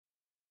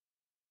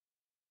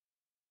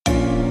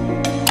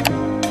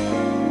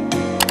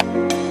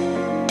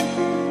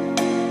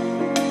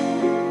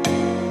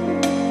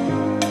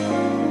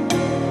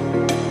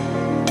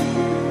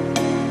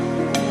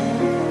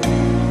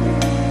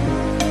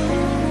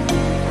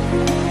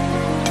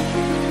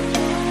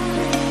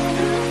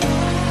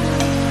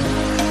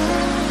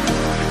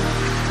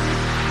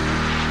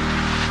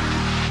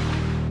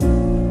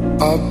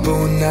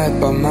night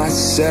by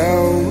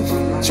myself,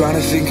 trying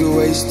to think of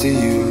ways to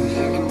you.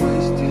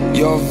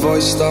 Your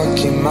voice stuck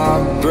in my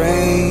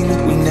brain,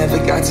 we never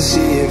got to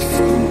see it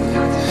through.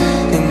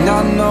 And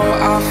I know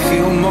I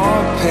feel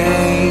more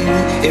pain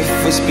if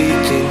we're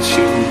speaking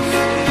truth.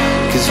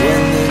 Cause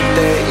when the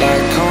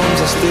daylight comes,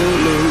 I still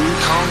lose.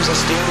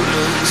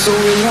 So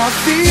will I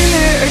feel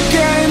it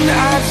again?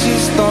 I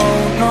just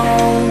don't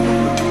know.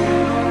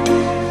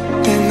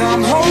 And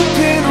I'm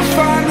hoping I'll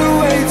find a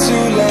way to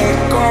let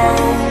go.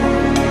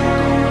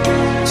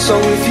 So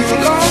if you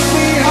love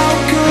me, how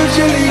could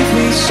you leave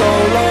me so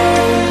low?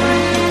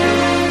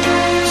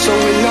 So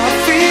will I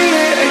feel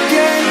it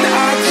again?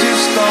 I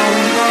just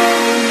don't know.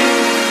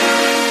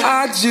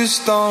 I just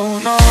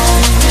don't know.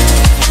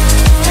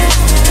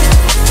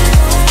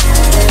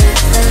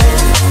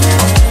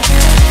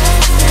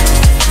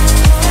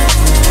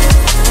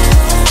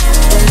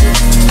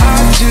 I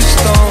just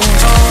don't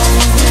know.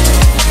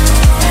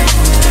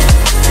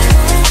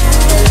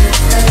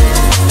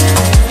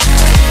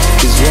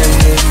 Cause when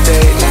the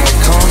daylight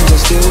comes, I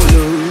still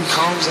lose.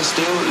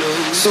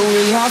 So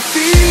will I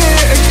feel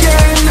it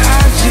again?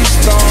 I just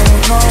don't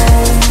know.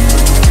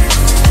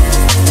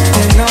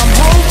 And I'm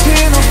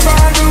hoping I'll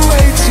find a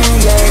way to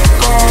let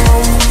go.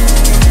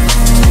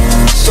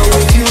 So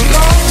if you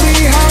love me,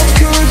 how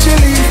could you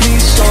leave me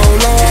so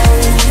low?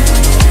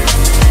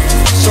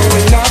 So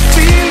will I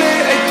feel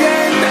it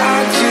again? I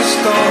just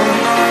don't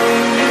know.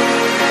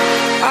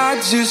 I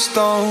just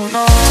don't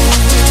know.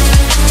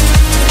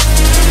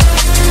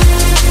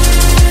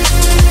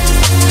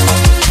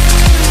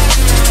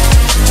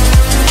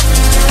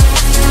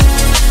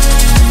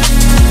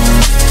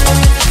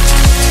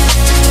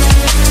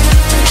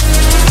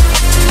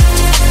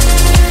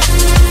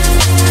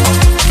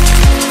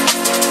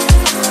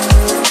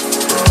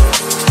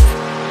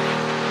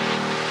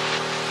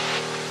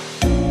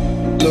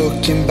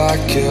 Looking back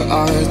at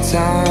our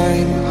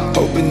time,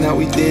 hoping that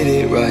we did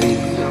it right.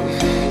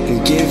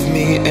 And give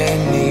me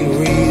any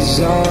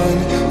reason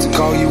to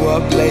call you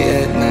up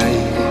late at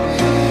night.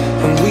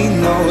 And we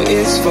know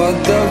it's for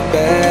the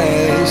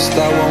best,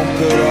 I won't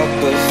put up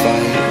a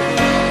fight.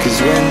 Cause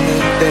when the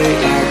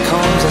daylight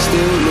comes, I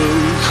still lose.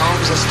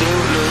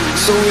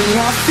 So will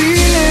I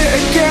feel it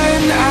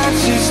again? I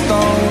just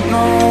don't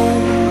know.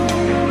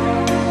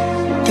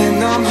 And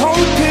I'm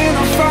hoping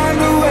I'll find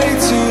a way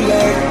to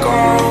let go.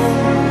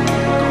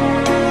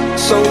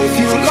 So if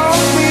you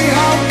love me,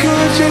 how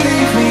could you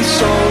leave me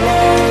so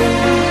low?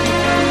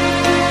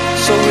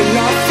 So will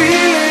I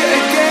feel it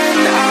again?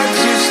 I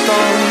just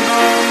don't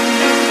know.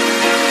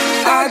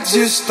 I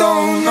just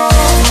don't know.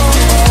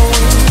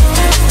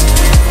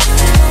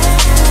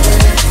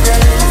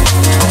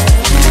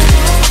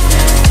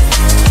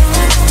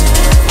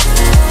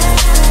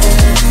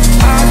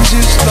 I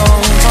just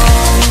don't know.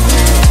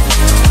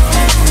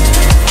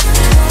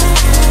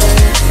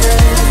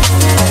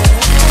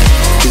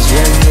 Cause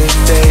when the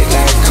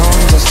daylight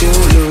comes, I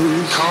still lose.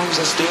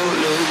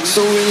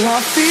 So will I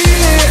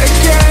feel it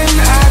again?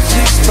 I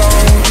just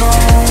don't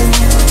know.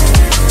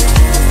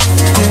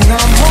 And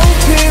I'm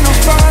hoping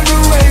I'll find a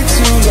way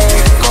to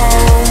let go.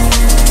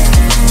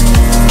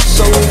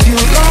 So if you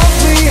love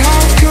me,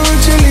 how could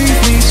you leave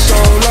me so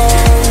low?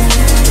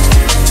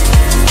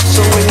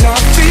 So will I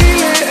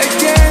feel it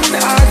again?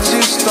 I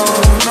just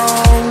don't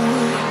know.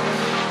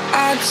 I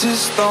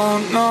just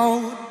don't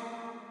know.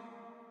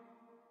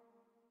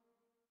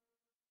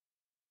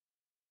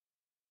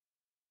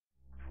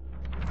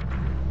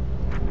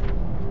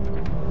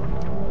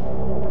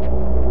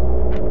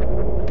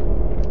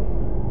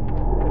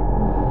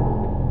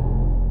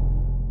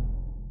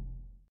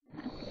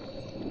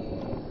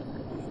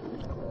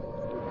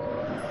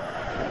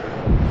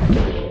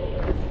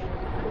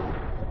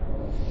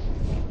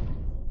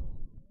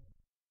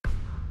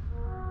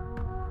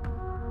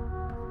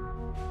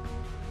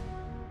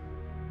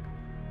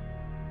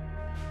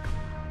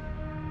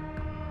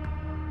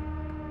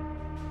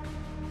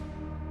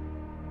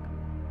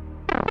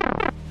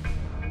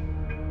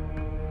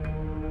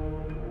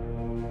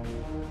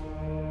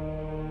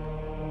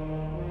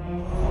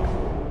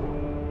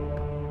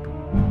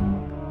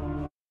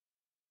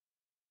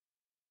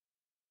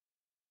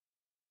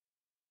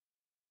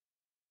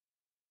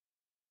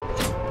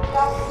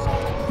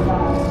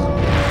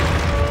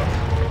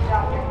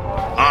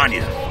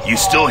 Anya, you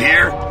still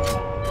here?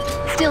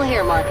 Still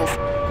here, Marcus.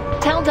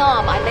 Tell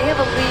Dom I may have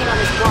a lead on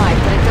his bride,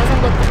 but it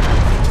doesn't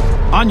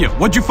look... Anya,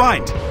 what'd you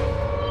find?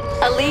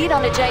 A lead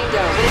on a Jane Doe,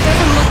 but it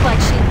doesn't look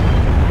like she...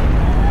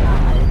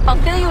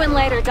 I'll fill you in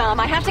later, Dom.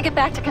 I have to get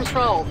back to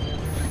control.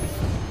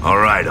 All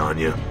right,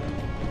 Anya.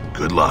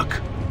 Good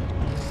luck.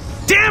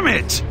 Damn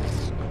it!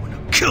 I'm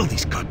gonna kill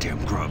these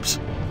goddamn grubs.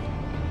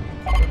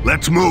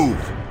 Let's move.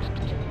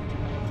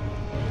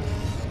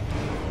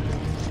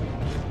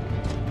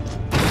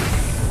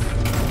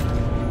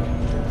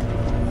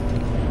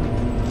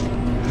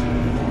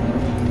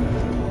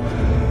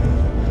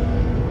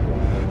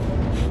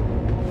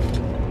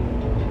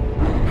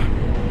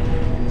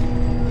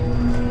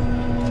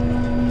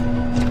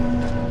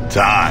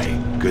 Ty,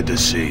 good to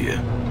see you.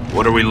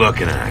 What are we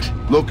looking at?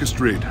 Locust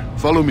Street.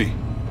 Follow me.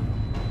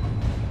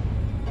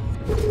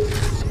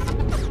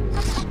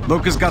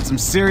 Locust got some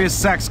serious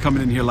sacks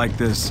coming in here like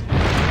this.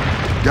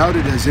 Doubt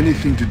it has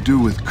anything to do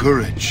with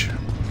courage.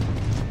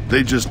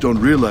 They just don't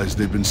realize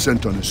they've been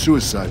sent on a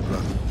suicide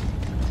run.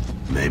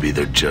 Maybe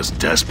they're just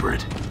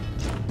desperate.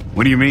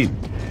 What do you mean?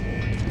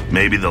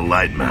 Maybe the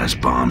light mass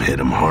bomb hit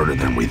them harder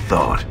than we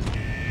thought.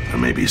 Or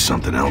maybe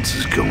something else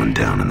is going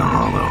down in the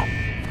hollow.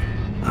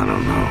 I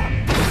don't know.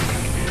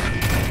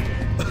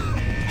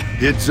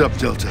 Heads up,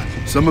 Delta.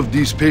 Some of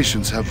these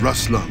patients have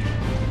rust lung.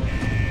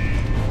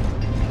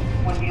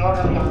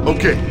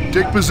 Okay,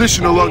 take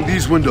position along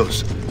these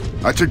windows.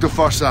 I take the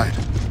far side.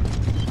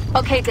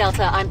 Okay,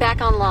 Delta, I'm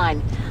back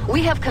online.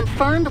 We have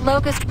confirmed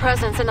Locust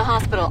presence in the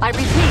hospital. I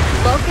repeat,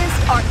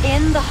 Locusts are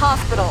in the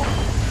hospital.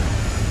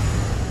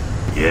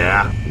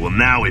 Yeah? Well,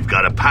 now we've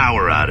got a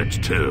power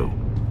outage, too.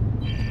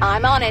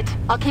 I'm on it.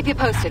 I'll keep you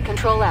posted.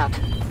 Control out.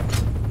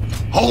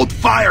 Hold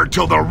fire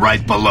till they're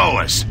right below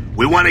us.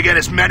 We want to get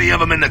as many of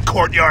them in the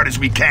courtyard as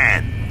we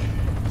can.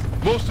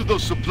 Most of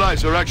those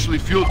supplies are actually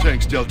fuel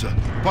tanks, Delta.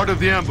 Part of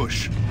the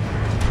ambush.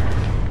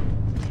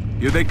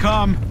 Here they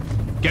come.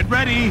 Get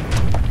ready.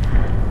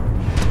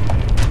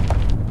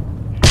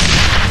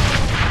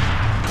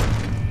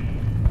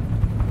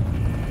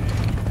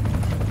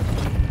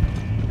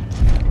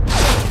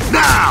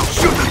 Now!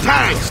 Shoot the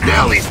tanks!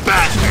 Nail these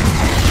bastards!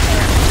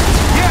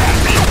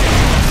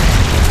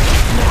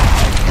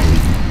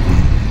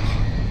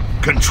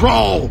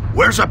 Control!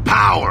 Where's the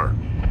power?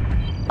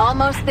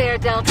 Almost there,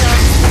 Delta.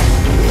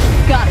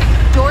 Got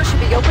it. Door should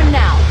be open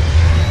now.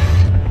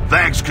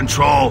 Thanks,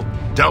 Control.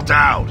 Delta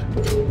out.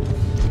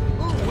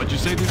 What'd you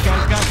say these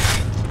guys got?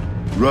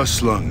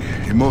 Rust lung,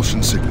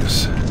 emotion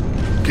sickness.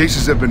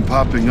 Cases have been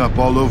popping up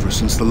all over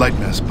since the light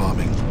mass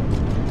bombing.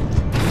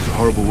 It's a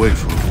horrible way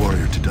for a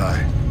warrior to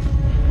die.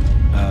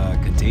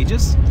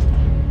 Contagious?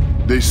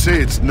 They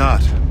say it's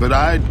not, but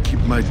I'd keep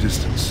my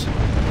distance.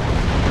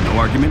 No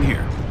argument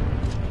here.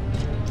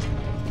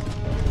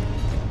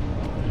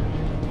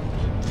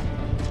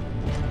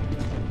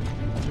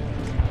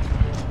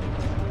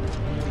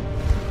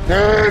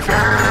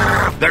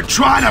 They're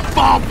trying to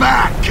fall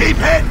back! Keep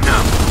hitting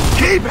them!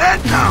 Keep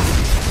hitting them!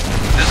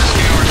 This is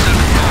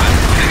KR-75.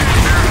 Can you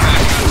verify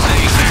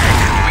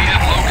what we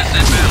have Locust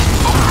inbound.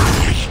 Over.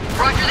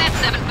 Roger that,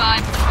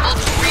 7-5.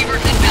 Multiple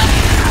Reavers inbound.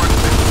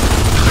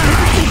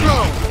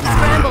 Control.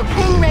 Scramble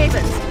King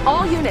Ravens.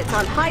 All units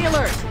on high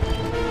alert.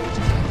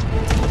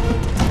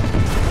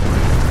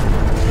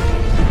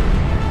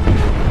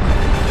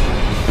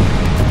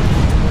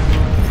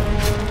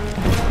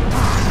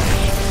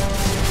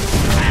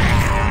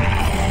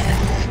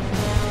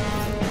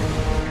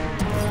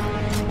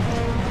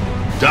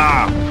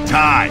 Dom,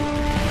 Ty,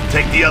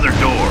 take the other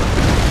door.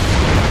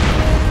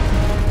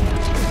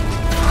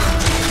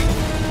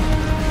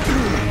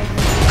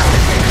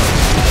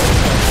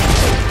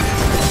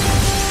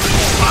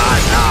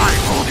 5-9,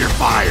 hold your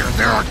fire.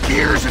 There are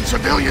gears and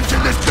civilians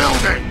in this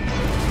building.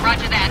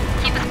 Roger that.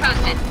 Keep us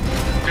posted.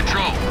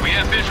 Control, we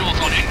have visuals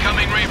on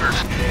incoming Reavers.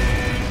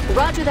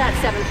 Roger that,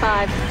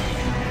 7-5.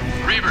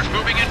 Reavers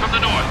moving in from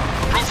the north,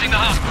 approaching the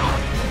hospital.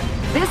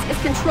 This is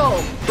Control.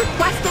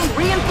 Requesting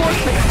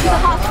reinforcements to the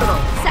hospital.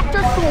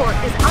 Sector 4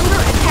 is under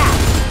attack.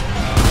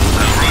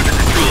 Roger,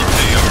 Control.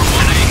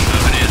 KR-1A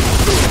coming in.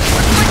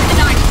 Request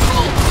denied,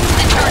 Control.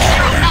 Sector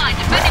 09,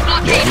 defending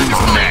blockade under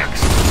fire.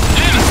 Next.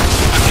 Damn it!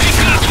 I can't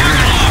get a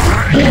target lock!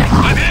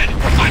 I'm hit!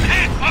 I'm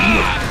hit!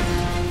 Ah!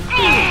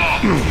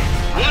 Oh!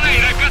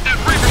 1-8, I've got that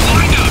Reaver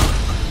lined up!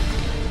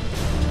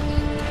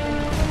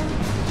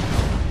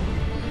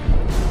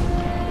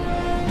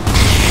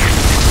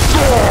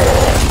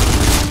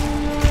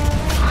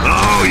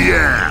 Oh,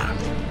 yeah!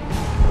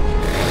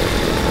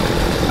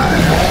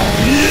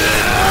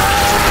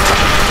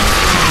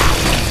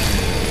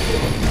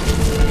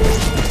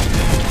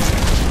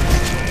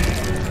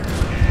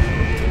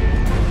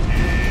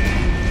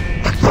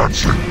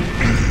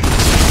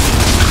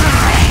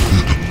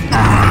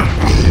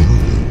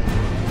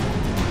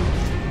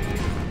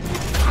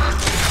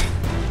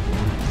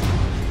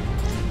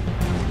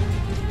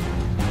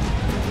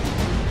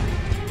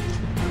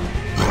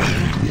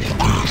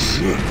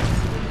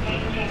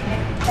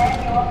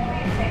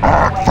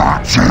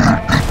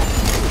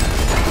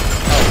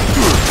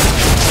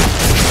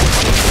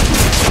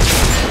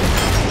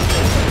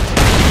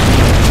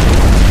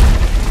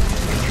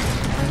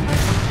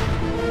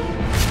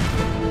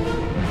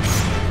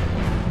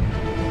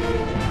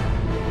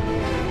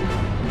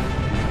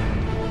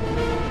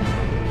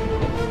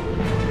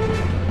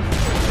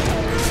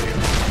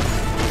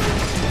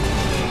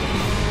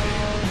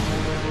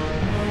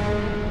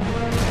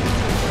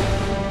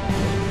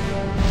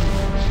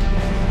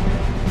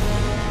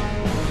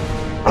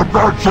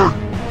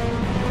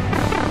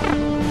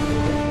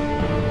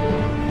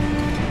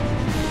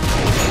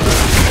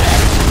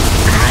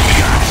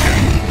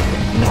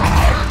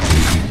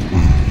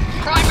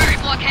 Primary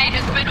blockade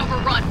has been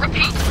overrun.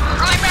 Repeat,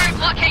 primary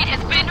blockade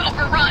has been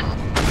overrun.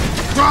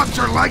 Grubs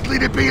are likely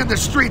to be in the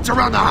streets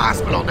around the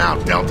hospital now,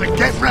 Delta.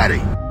 Get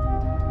ready.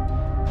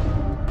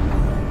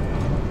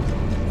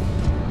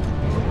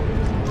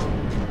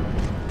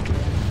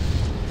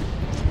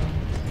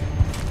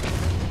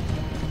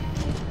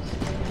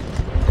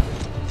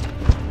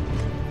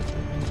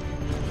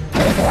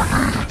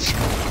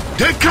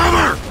 Take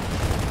cover!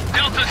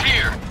 Delta's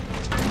here.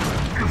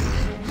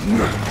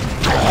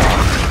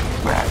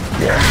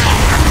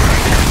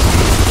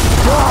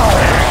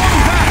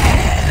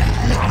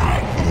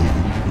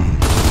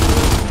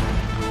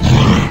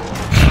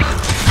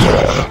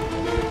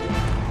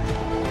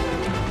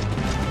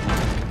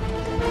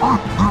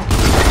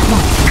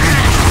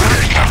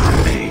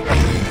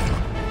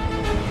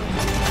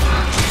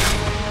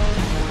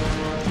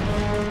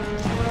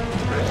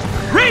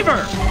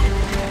 Reaver!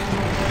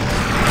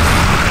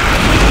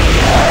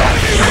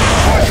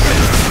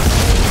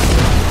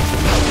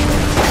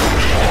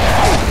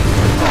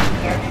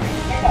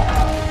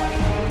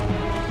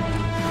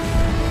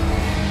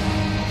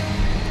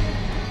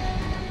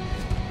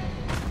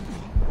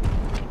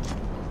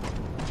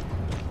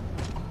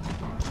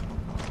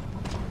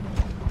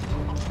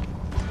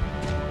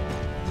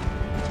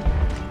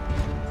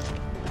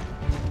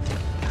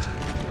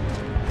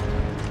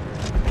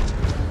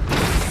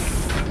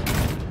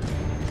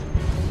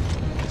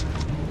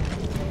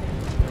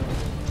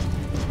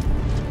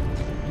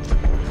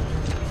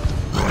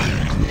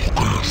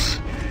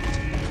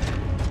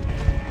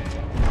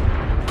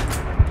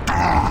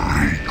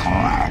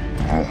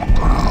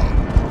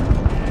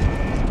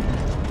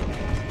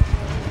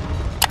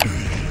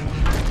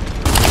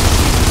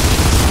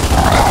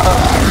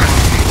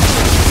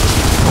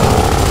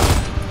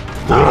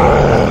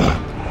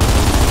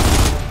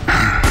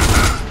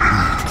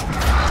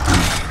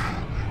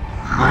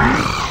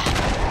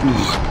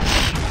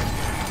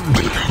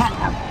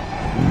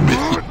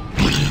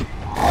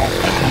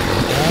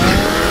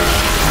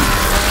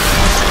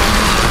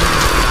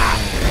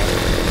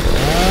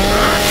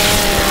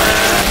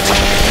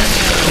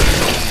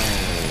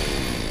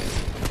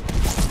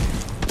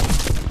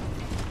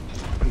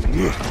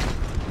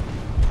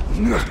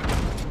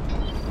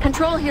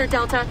 Control here,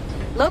 Delta.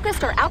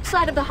 Locusts are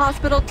outside of the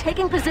hospital,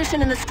 taking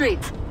position in the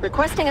streets,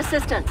 requesting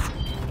assistance.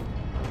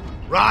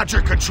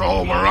 Roger,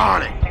 Control, we're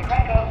on it.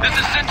 This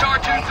is Centaur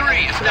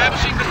 2-3,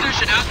 establishing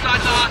position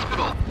outside the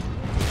hospital.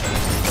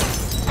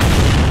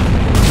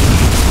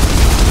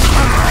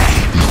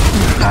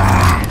 Ah!